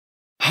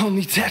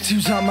Only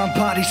tattoos on my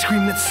body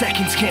scream that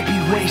seconds can't be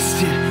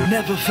wasted.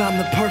 Never found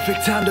the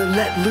perfect time to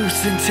let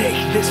loose and take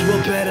this.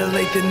 Well, better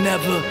late than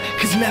never,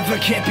 cause never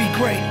can't be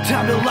great.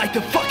 Time to light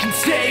the fucking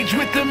stage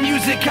with the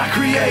music I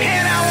create.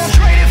 And I won't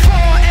trade it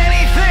for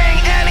anything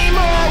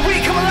anymore. We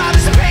come alive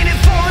as a painted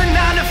for a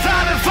 9 to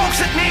 5 and folks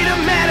that need a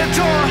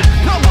matador.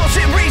 No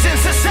bullshit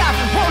reasons to stop,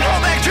 won't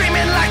hold back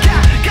dreaming like I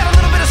got a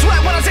little bit of sweat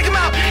when I take them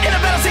out. In a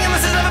battle singing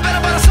this is never better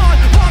but a song.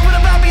 Wrong but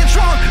about being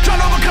strong, trying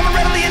to overcome it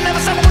readily and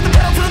never stop with the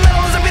pedal to the metal.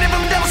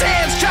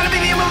 Hands, trying to be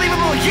the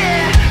unbelievable,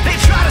 yeah. They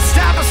try to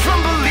stop us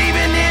from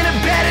believing in a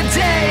better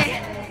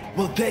day.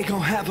 Well, they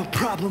gon' have a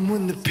problem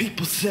when the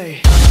people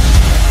say,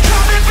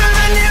 coming for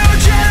the new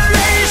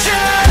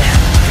generation,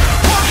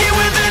 walking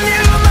with a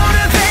new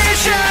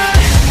motivation.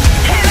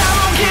 And I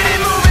won't get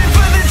it moving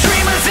for the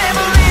dreamers and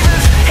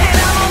believers. And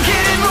I won't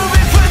get it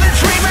moving for the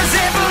dreamers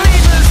and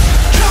believers.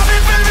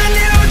 Coming for the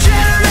new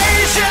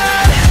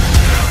generation,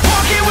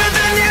 walking with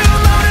a new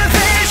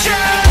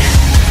motivation.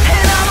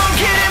 And I won't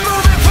get it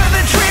moving.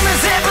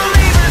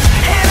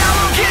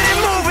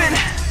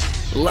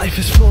 Life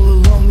is full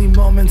of lonely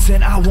moments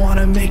and I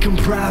wanna make them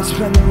proud.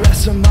 Spend the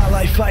rest of my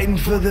life fighting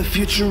for the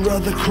future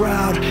of the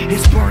crowd.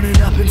 It's burning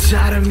up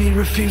inside of me,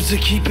 refuse to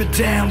keep it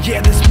down.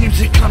 Yeah, this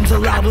music comes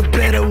alive with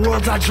better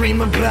worlds I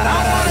dream about.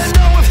 I wanna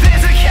know if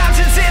there's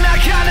accountants in our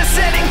kind of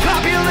setting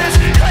populist,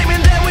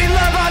 claiming that we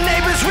love our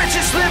neighbors,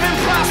 richest, living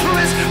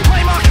prosperous.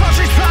 Blame our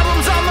country's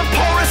problems on the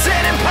poorest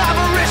and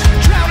impoverished,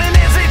 drowning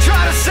as they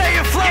try to say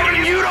you're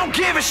floating, you don't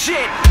give a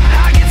shit.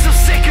 I get so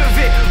sick of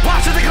it,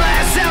 watching the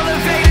glass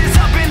elevators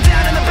up and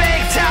down in the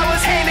bank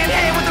towers, hand in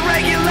hand with the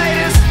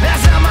regulators.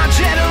 That's how my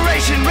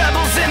generation,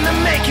 rebels in the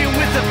making,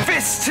 with a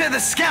fist to the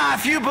sky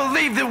if you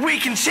believe that we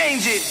can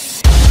change it.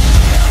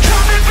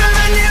 Coming for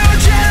the new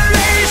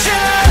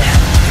generation,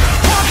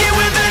 walking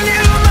with a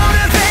new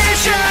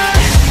motivation.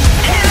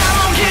 And I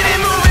won't get it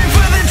moving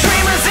for the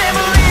dreamers and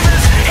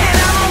believers. And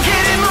I won't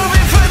get it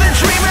moving for the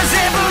dreamers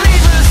and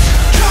believers.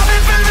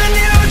 Coming for the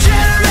new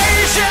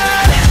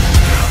generation,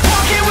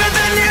 walking with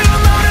a new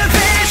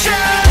motivation.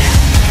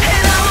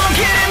 And I won't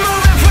get it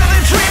moving for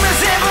the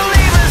dreamers and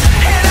believers.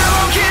 And I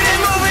won't get it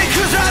moving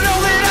cause I know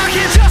that I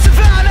can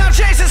justify not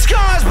chasing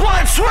scars,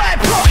 blood,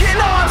 sweat, broken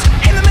arms.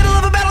 In the middle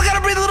of a battle,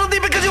 gotta breathe a little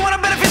deeper cause you want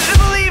a better future to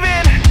believe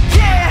in.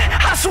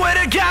 Yeah, I swear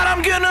to God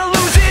I'm gonna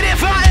lose it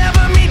if I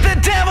ever meet the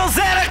devils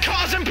that are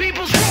causing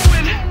people's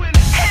ruin.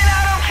 And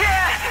I don't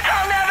care,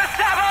 I'll never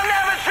stop, I'll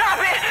never drop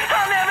it.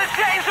 I'll never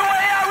change the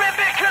way I rip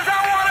it cause I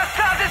wanna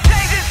stop this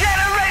changing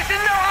generation.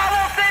 No, I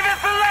won't save it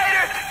for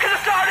later cause I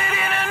started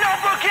in a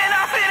notebook and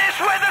I'll finish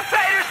with a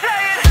fader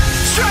saying,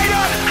 straight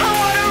up, I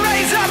wanna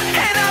raise up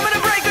and I'm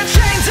gonna break the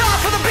chains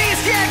off of the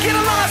beast. Yeah, get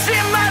lost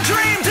in my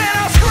dreams and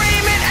I'll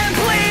scream it and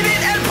bleed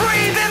it and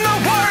breathe in the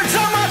words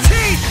on my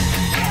teeth.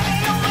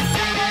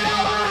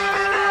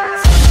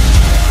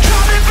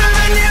 Coming for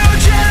the new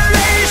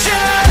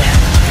generation,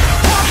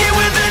 walking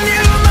with a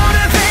new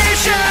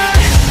motivation.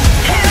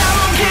 And I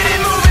won't get it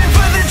moving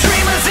for the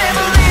dreamers and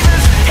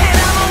believers. And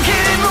I won't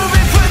get it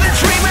moving for the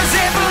dreamers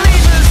and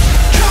believers.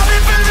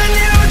 Coming for the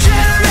new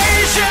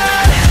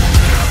generation,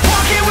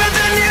 walking with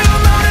a new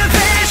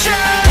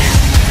motivation.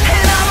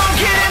 And I won't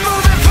get it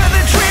moving for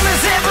the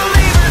dreamers and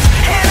believers.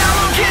 And I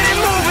won't get it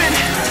moving,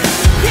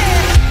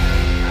 yeah.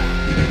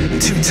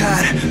 Too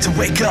tired to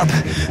wake up,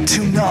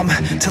 too numb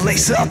to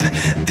lace up.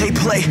 They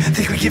play,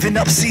 think we're giving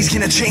up. Seas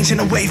gonna change in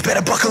a wave,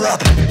 better buckle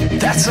up.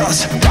 That's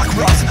us, rock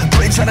rough,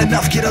 brains not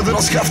enough, get a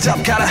little scuffed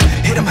up. Gotta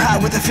hit 'em high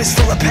with a fist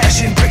full of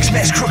passion. Break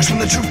smash crooks when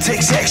the truth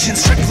takes action.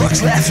 Strict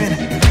looks laughing,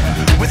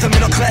 with a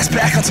middle class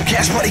back on some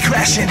cash money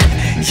crashing.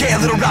 Yeah, a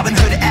little Robin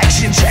Hood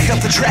action. Jack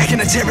up the track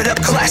and a tear it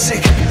up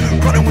classic.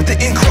 Running with the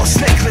enclosed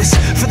snakeless,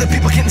 for the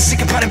people getting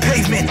sick of pounding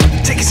pavement.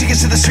 Taking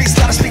seekers to the streets,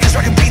 loud speakers,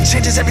 rockin' beat.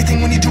 Changes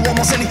everything when you do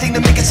almost anything to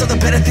make it so the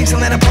better things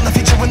will land up on the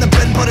future. When the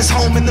bread and butter's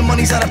home and the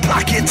money's out of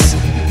pockets,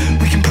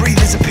 we can breathe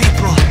as a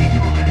people.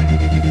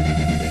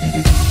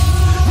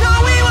 No,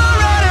 we won't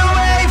run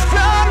away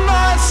from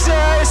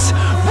monsters.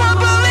 Won't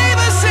believe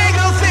a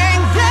single thing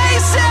they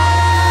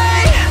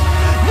say.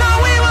 No,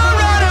 we won't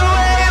run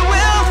away.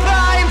 We'll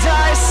find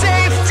our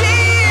safety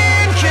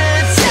in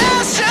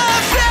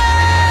catastrophe.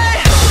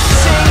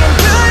 Saying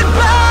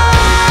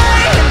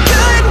goodbye and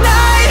good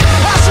night.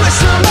 I'll switch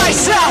the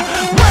lights out,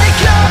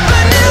 wake up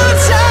a new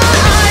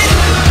tide.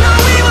 No,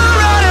 we won't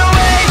run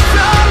away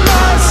from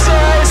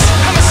monsters.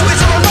 I'ma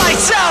switch all the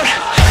lights out,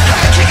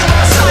 I'ma kick 'em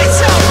all sights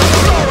out on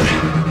the road.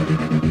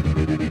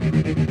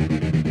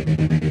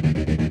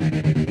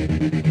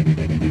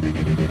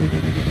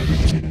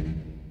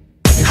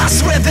 I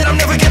swear that I'm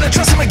never gonna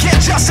trust him again.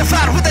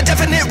 Justified with a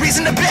definite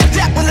reason to bet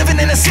that we're living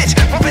in a sitch.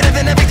 More better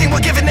than everything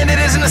we're given, and it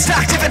isn't a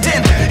stock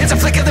dividend. It's a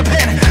flick of the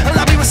pen, a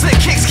lobby with slick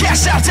kicks.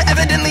 Cash out to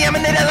evidently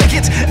eminent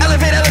elegance.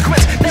 Elevate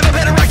eloquence, never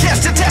better I guess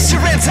to test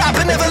your top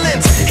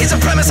benevolence. Here's a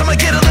premise, I'ma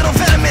get a little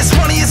venomous.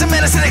 Money is a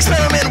medicine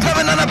experiment,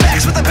 rubbing on our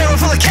backs with a barrel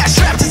full of cash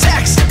strapped to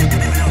tax.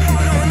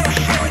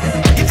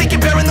 You think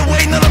you're bearing the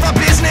weight, none of our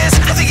business.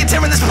 I think you're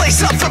tearing this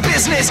place up for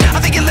business. I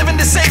think you're living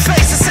to save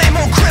face, the same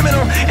old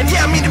criminal. And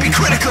yeah, I mean to be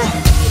critical.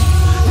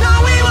 No,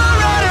 we won't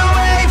run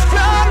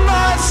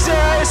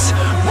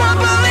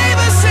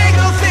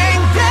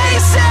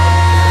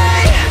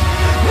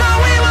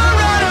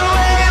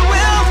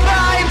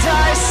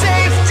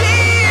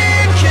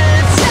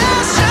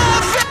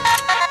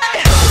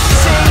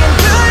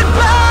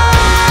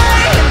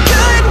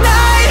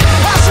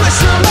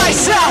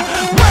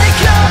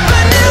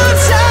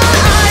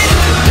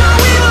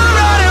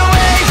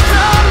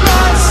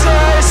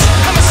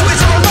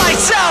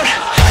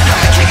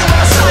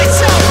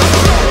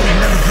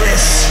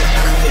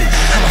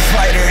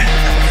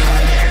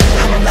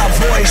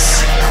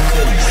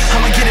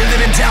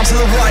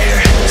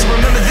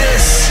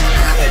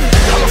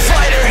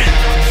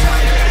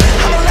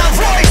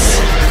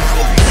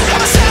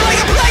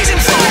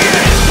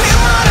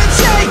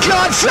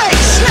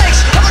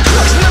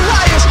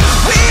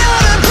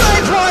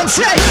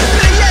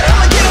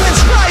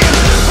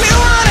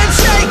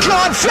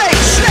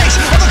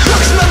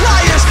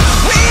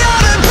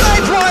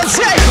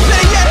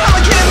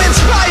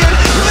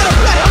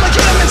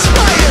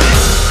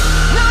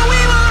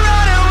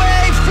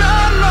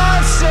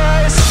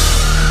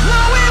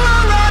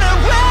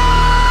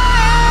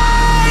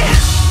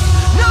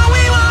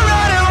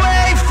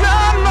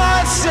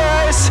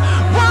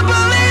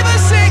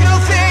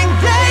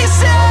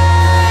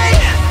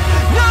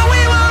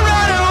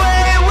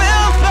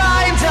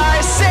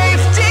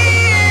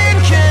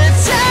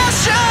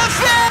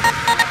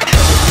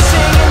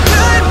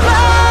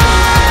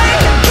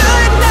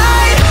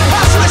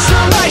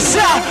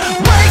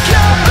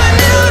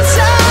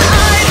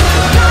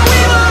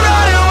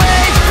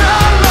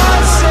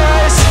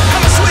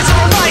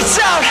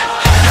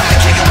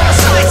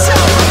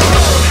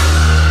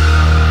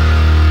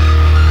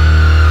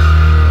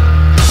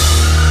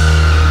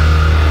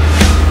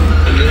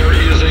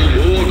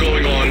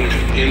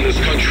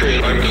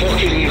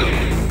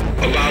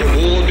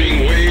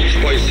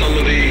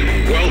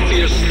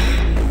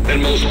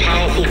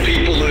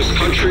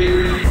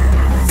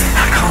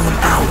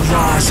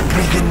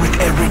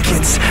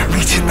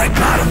Sinking like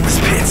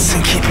bottomless pits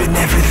and keeping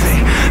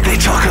everything. They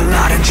talk a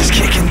lot and just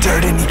kicking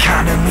dirt in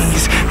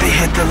economies. They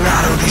hit the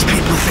lotto, these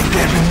people think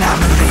they're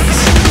anomalies.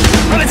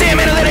 On a damn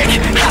analytic,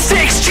 high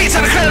stakes, cheats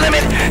on a credit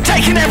limit.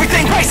 Taking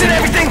everything, wasting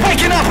everything,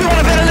 waking up, we want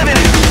a better living.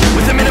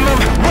 With a minimum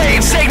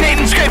wage,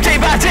 stagnating, scrape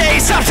day by day.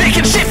 Stop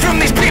taking shit from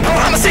these people,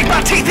 I'ma sink my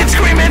teeth in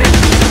screaming.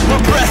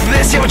 We're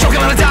breathless, yeah, we're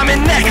choking on a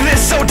diamond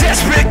necklace. So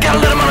desperate, gotta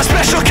let them on a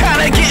special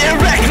kind of getting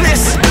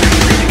reckless.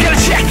 Gotta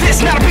check this,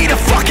 not to beat a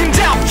fucking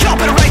doubt. Y'all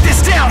better write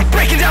this down.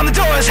 Breaking down the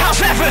doors, house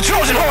map for a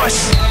Trojan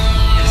horse.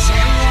 Is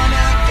anyone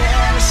out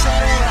there to set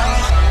it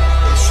off?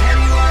 Is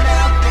anyone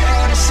out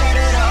there to set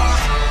it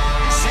off?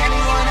 Is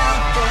anyone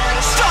out there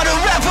to start a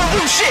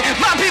revolution?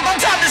 My people,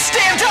 time to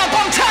stand up,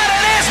 I'm tired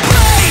of this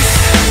place.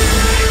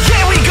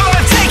 Yeah, we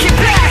gonna take it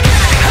back.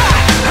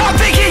 I'm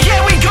thinking, yeah,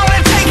 we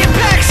gonna take it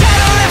back.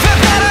 Settling for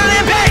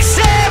battling,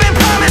 backstabbing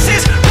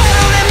promises.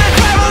 Battling the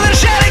gravel and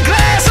shattered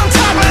glass on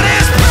top of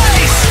this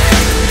place.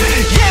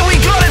 Yeah, we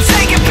gonna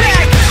take it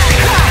back.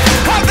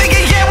 I'm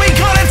thinking, yeah, we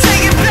gonna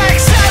take it back.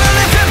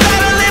 Settling for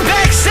battling,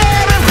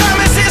 backstabbing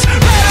promises.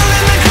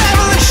 Battling the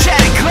gravel and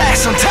shattered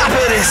glass on top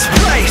of this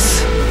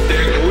place.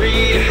 Their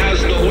greed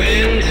has no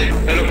end,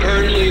 and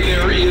apparently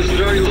there is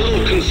very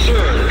little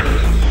concern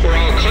for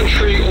our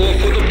country or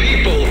for the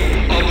people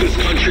of this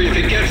country if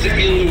it gets in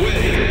the way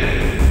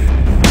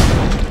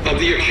of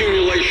the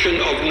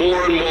accumulation of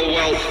more and more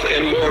wealth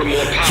and more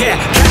power. Yeah,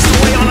 cast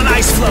away on an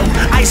ice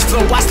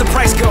flow, watch the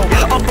price go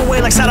up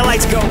away like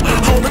satellites go.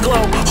 Hold the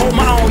glow, hold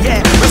my own,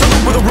 yeah.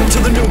 Resolute with a root to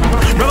the new.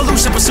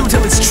 Revolution pursue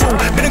till it's true.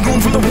 Been a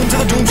goon from the womb to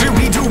the doom.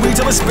 We do, we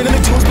till it's spinning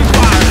the tunes we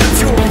fire.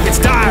 Fury, it's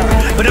dire,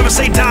 but never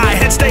say die.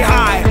 Head stay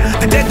high.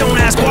 The dead don't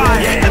ask why.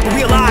 Let the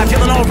real alive,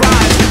 yelling all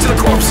rise to the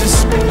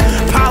corpses.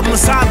 Piled on the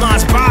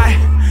sidelines by.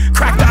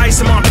 Crack the ice,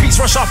 I'm on peace,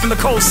 rush off in the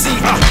cold sea.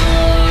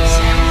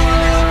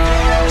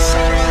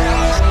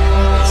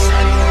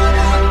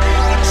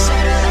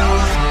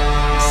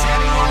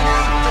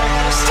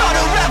 Start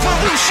a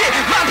revolution,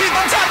 my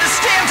people, time to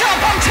stand up.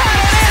 I'm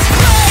tired of this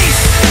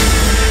place.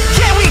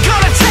 Yeah, we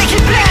gonna take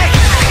it back.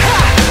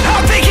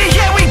 I'm thinking,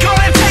 yeah, we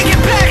gonna take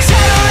it back.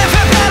 Settling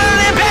for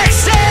battling,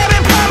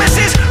 backstabbing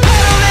promises.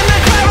 Battling the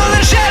gravel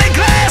and shattered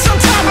glass on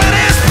top of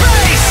this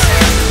place.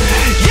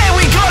 Yeah,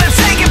 we gonna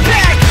take it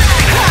back.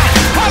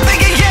 I'm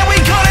thinking, yeah, we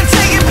gonna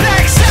take it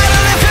back.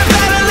 Settling for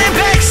battling,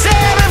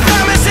 backstabbing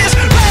promises.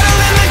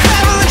 Battling the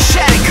gravel and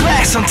shattered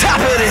glass on top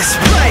of this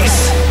place.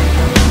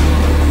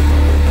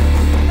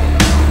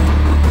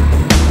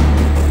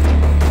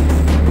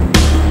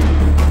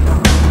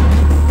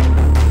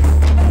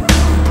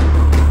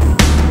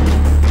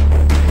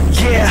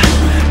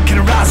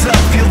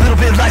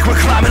 Like we're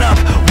climbing up,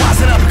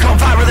 wising up, gone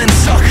viral and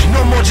suck.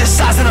 No more just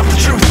sizing up the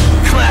truth.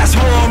 Class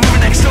war, moving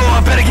next door.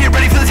 Better get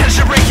ready for the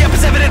tension break. Yep,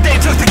 it's evident they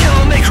took the kill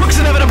and they crooks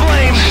are never to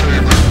blame.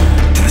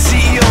 To the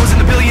CEOs and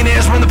the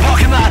billionaires, we're in the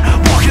parking lot,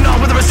 walking on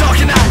whether it's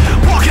talking not,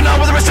 walking on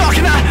whether it's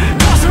talking not.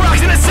 Tossing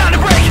rocks and it's time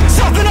to break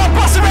something up,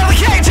 bust around the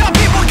cage. How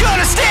people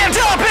gonna stand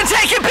up and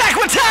take it back?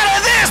 We're tired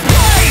of this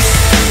place.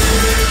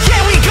 Yeah,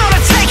 we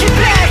gonna take it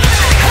back.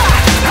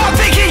 I'm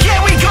thinking,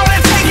 yeah, we gonna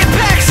take it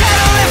back.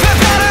 Settling for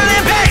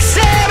battling,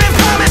 backstabbing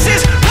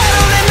promises.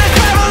 Battling the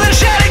gravel and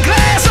shattered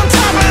glass on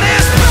top of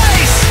this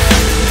place.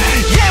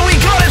 Yeah, we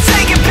gonna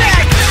take it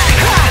back.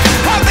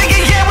 I'm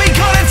thinking, yeah, we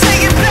gonna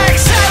take it back.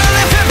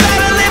 Settling for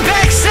battling,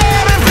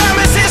 backstabbing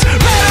promises.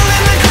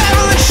 Battling the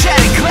gravel and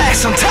shattered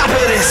glass on top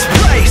of this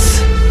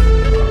place.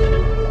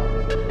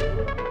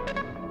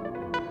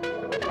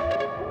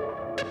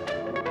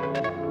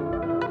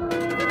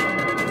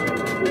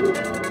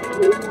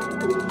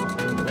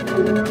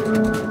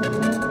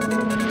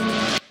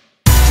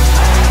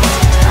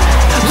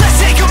 Let's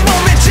take a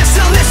moment just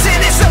to listen.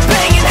 It's a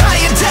banging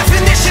higher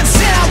definition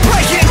sound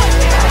breaking.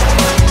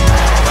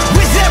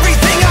 With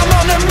everything I'm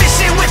on a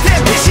mission with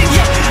ambition.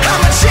 Yeah,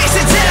 I'ma chase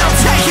it down,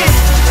 take it.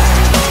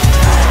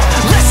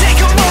 Let's take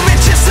a moment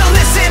just to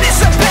listen.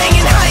 It's a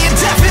banging higher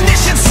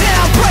definition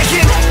sound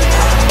breaking.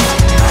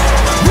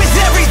 With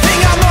everything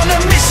I'm on a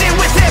mission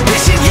with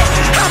ambition. Yeah,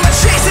 I'ma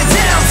chase it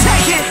down,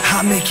 take it.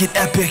 I make it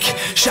epic.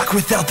 Shock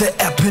without the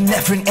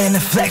epinephrine,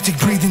 anaphylactic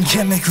breathing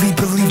chemically.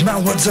 Believe my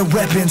words are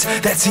weapons,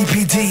 that's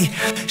EPD.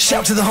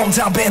 Shout to the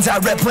hometown bands I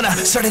rep. When I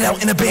started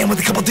out in a band with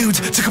a couple dudes,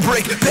 took a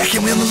break, back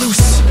and we on the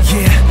loose.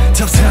 Yeah,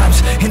 tough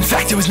times. In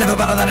fact, it was never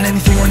about allowing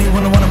anything or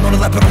anyone to want to motor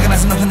that, but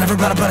organizing nothing, never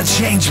about a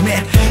change,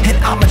 man. And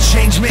I'm a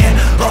change, man.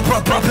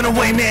 Up and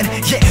away, man.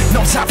 Yeah,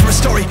 no time for a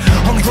story.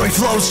 Only glory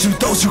flows to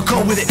those who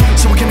go with it.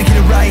 So we're gonna get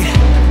it right,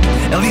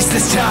 at least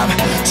this time.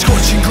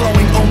 Scorching,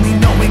 glowing, only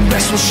knowing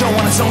rest will show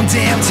on its own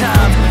damn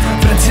time.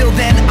 But until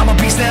then, I'ma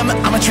beast them,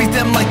 I'ma treat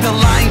them like the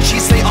lying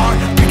cheats they are.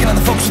 Picking on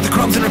the folks with the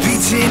crumbs and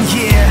repeating,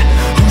 yeah.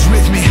 Who's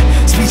with me?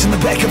 Speech on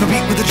the back of a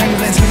beat with a dream of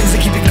lands meetings.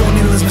 They keep it going,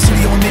 needle is my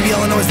studio, and maybe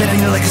all I know is that I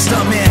need it like a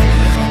stuntman.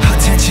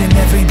 Attention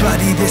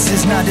everybody, this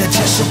is not a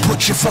jest, so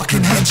put your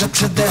fucking hands up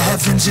to the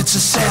heavens, it's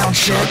a sound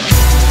check.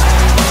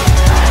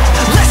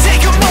 Let's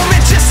take a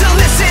moment just to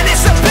listen.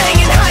 It's a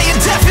banging higher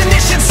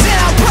definition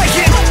sound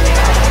breaking.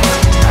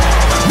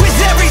 With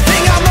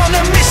everything I'm on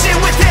a mission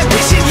with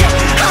ambition. Yeah,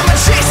 I'ma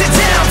chase it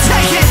down.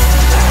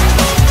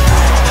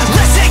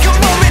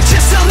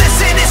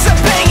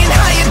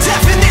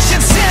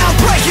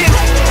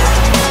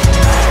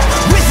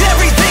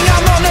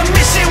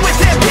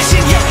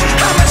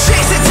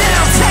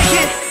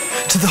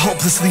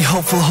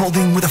 Mindful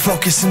holding with a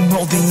focus and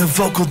molding a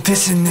vocal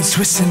dissonance,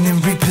 twisting and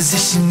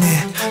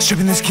repositioning,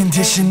 stripping this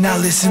condition. Now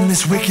listen,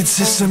 this wicked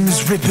system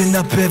is ripping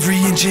up every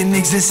inch in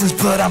existence,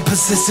 but I'm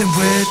persistent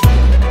with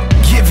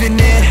giving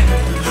it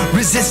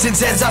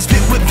resistance as I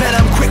spit with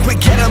venom. Quick,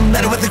 get 'em,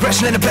 let it with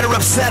aggression and it better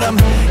upset 'em.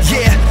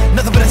 Yeah,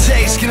 nothing but a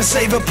taste, gonna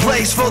save a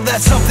place for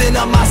that something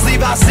on my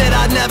sleeve I said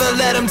I'd never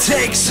let 'em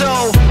take.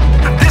 So,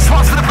 this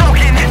one's for the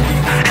broken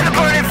and the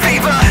burning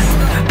fever,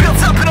 built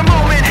up in a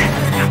moment,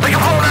 like a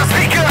blown out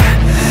speaker.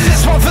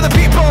 This one for the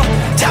people,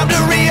 time to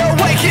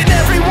reawaken.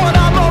 Everyone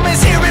our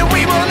moments here and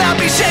we will not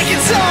be shaken.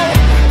 So,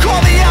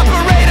 call the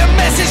operator,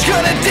 message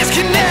gonna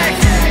disconnect.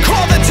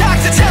 Call the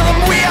doctor, tell him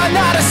we are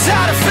not a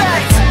side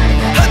effect.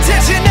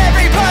 Attention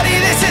everybody,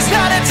 this is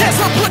not a test,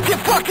 so put your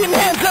fucking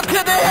hands up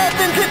to the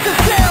heavens, it's a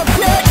sound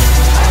check.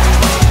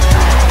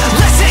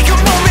 Let's take a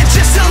moment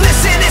just to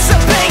listen, it's a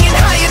banging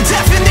high in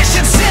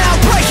definition sound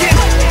breaking.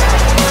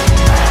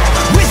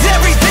 With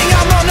everything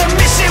I'm on a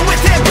mission,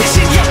 with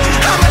ambition, yeah,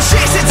 I'ma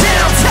chase it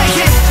down, take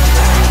it.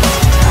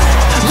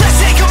 Let's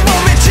take a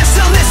moment just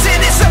to listen,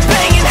 it's a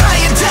banging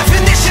high in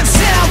definition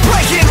sound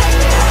breaking.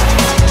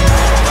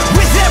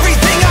 With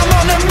everything I'm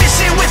on a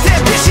mission, with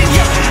ambition,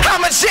 yeah,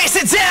 I'ma chase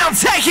it down,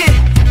 take it.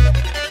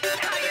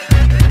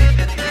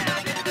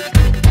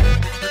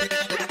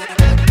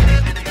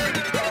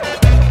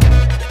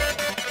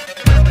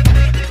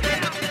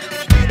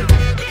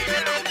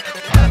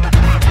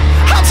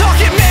 I'm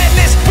talking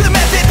madness with a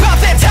method, about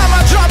that time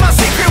I draw my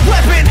secret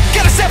weapon.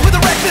 Gotta step with a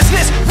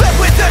recklessness, led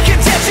with the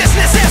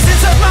contentiousness,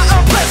 essence of my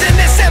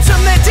unpleasantness, stems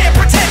from that damn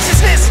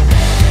pretentiousness.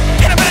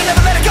 And I better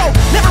never let it go,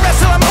 never rest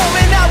till I'm home,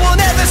 and I will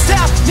never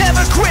stop,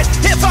 never quit.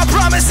 If I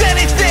promise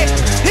anything,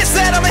 it's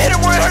that I'ma hit it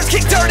where it hurts,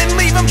 kick dirt and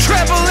leave them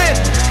trembling.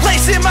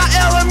 Lace in my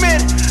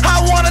element, I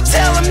wanna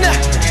tell them that,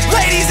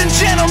 ladies and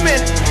gentlemen,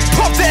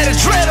 pump that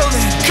adrenaline,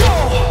 go!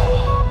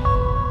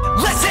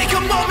 Let's take a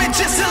moment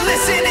just to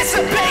listen, it's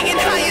a banging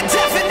high in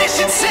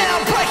definition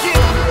sound breaking.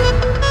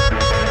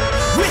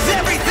 With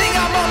everything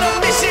I'm on a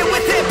mission,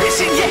 with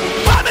ambition, yeah,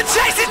 I'ma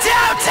chase it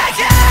down, take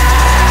it!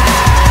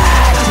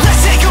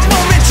 Let's take a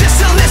moment just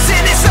to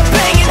listen, it's a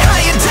banging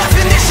high in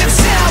definition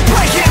sound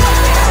breaking.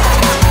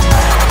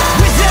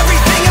 With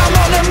everything I'm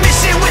on a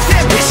mission, with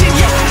ambition,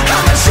 yeah,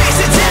 I'ma chase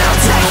it down,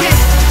 take it.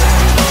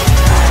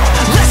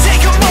 Let's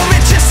take a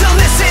moment just to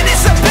listen,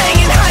 it's a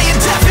banging high in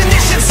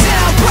definition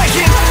sound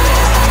breaking.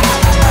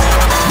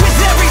 With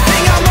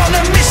everything I'm on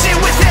a mission,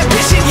 with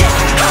ambition, yeah,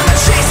 I'ma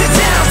chase it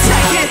down,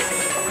 take it.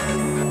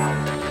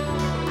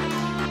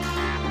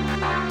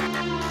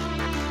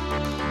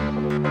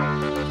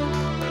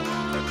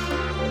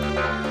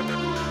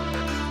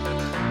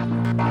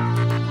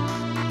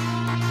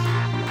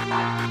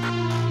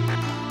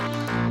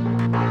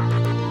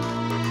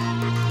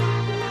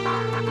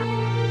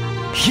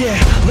 Yeah,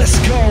 let's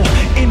go,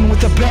 in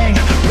with a bang,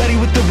 ready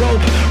with the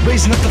rope,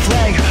 raising up the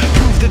flag,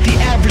 prove that the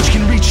average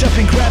can reach up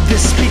and grab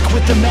this, speak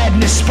with the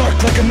madness, spark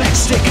like a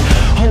matchstick,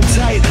 hold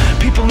tight,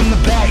 people in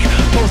the back,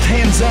 both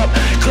hands up,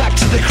 clap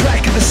to the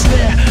crack of the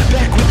snare,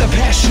 back with the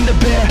passion to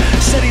bear,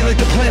 steady like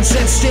the plan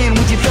said, stand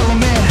with your fellow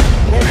man,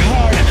 work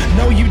hard,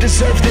 know you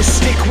deserve this,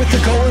 stick with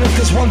the goal, and if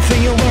there's one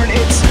thing you'll learn,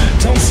 it's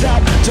don't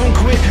stop, don't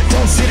quit,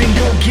 don't sit and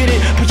go get it,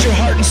 put your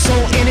heart and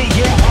soul in it,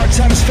 yeah, our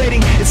time is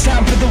fading, it's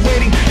time for the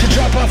waiting, to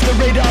drop off the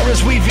radar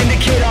as we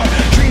vindicate our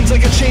dreams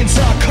like a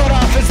chainsaw, cut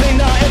off as they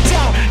gnaw and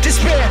doubt,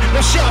 despair,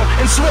 now shout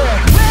and swear.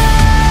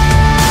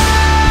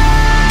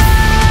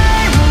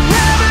 We'll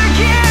never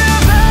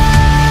give up,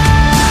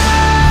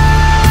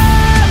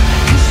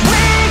 'cause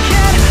we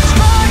can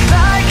spark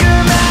like a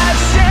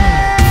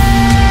matchstick,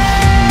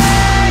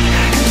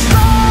 and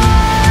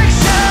sparks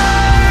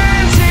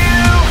turn to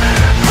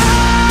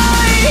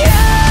fire.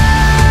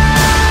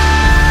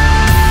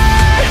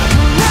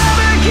 We'll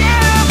never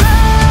give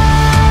up,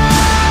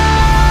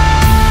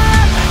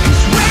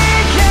 'cause we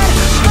can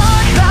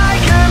spark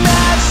like a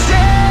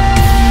matchstick,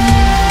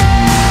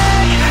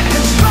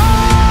 and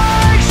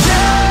sparks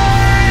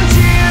turn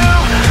to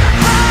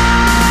fire.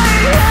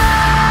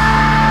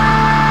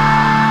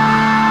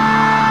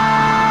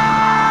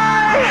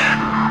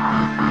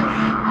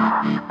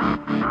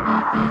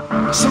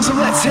 So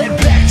let's head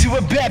back to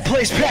a bad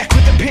place, back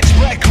with the pitch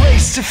black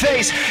grace to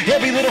face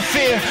every little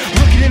fear,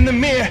 looking in the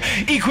mirror,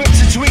 equipped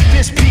to tweak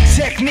this peak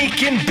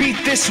technique and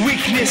beat this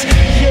weakness.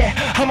 Yeah,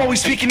 I'm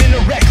always speaking in a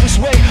reckless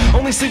way,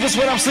 only sleepless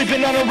when I'm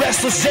sleeping on a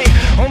restless day.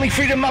 Only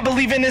freedom I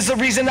believe in is the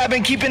reason I've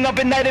been keeping up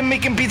at night and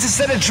making beats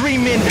instead of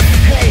dreaming.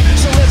 Hey,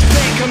 so let's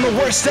bank on the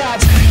worst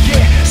odds,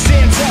 yeah,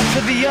 stand up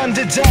for the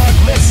underdog.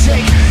 Let's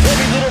take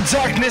every little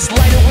darkness,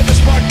 light it with a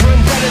spark,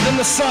 burn brighter than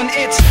the sun.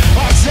 It's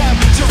our time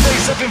to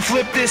raise up and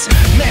flip this,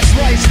 match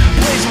lights,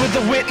 blaze with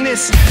the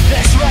witness.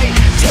 That's right,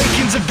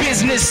 taking's a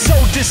business, so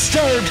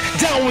disturbed,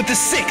 down with the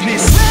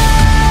sickness.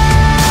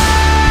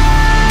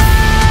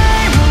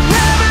 We'll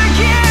never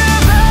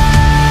give up,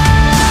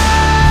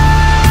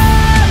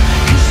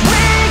 'cause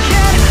we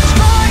can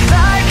spark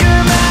like a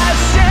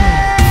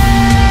matchstick,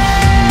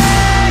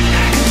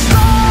 and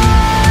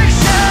sparks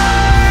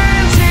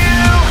turn to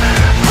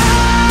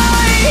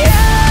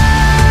fire.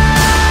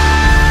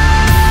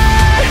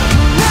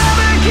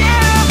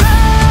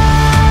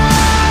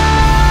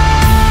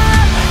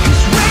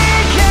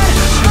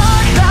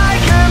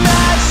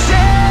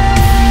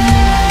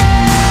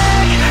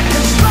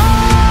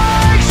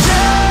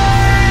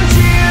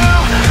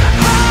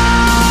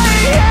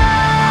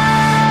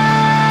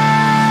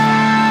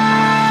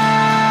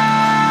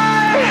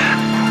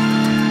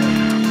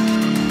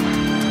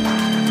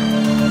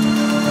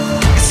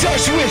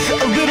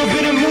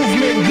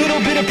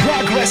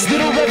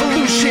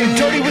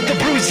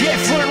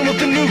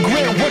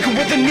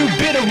 with a new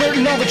bit,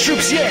 alerting all the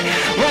troops, yeah.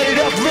 Light it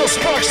up, little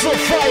sparks, little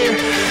fire.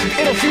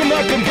 It'll fume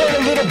up and burn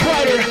a little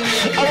brighter.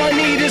 All I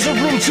need is a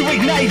room to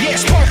ignite, yeah.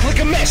 Spark like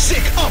a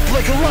matchstick, up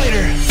like a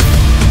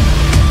lighter.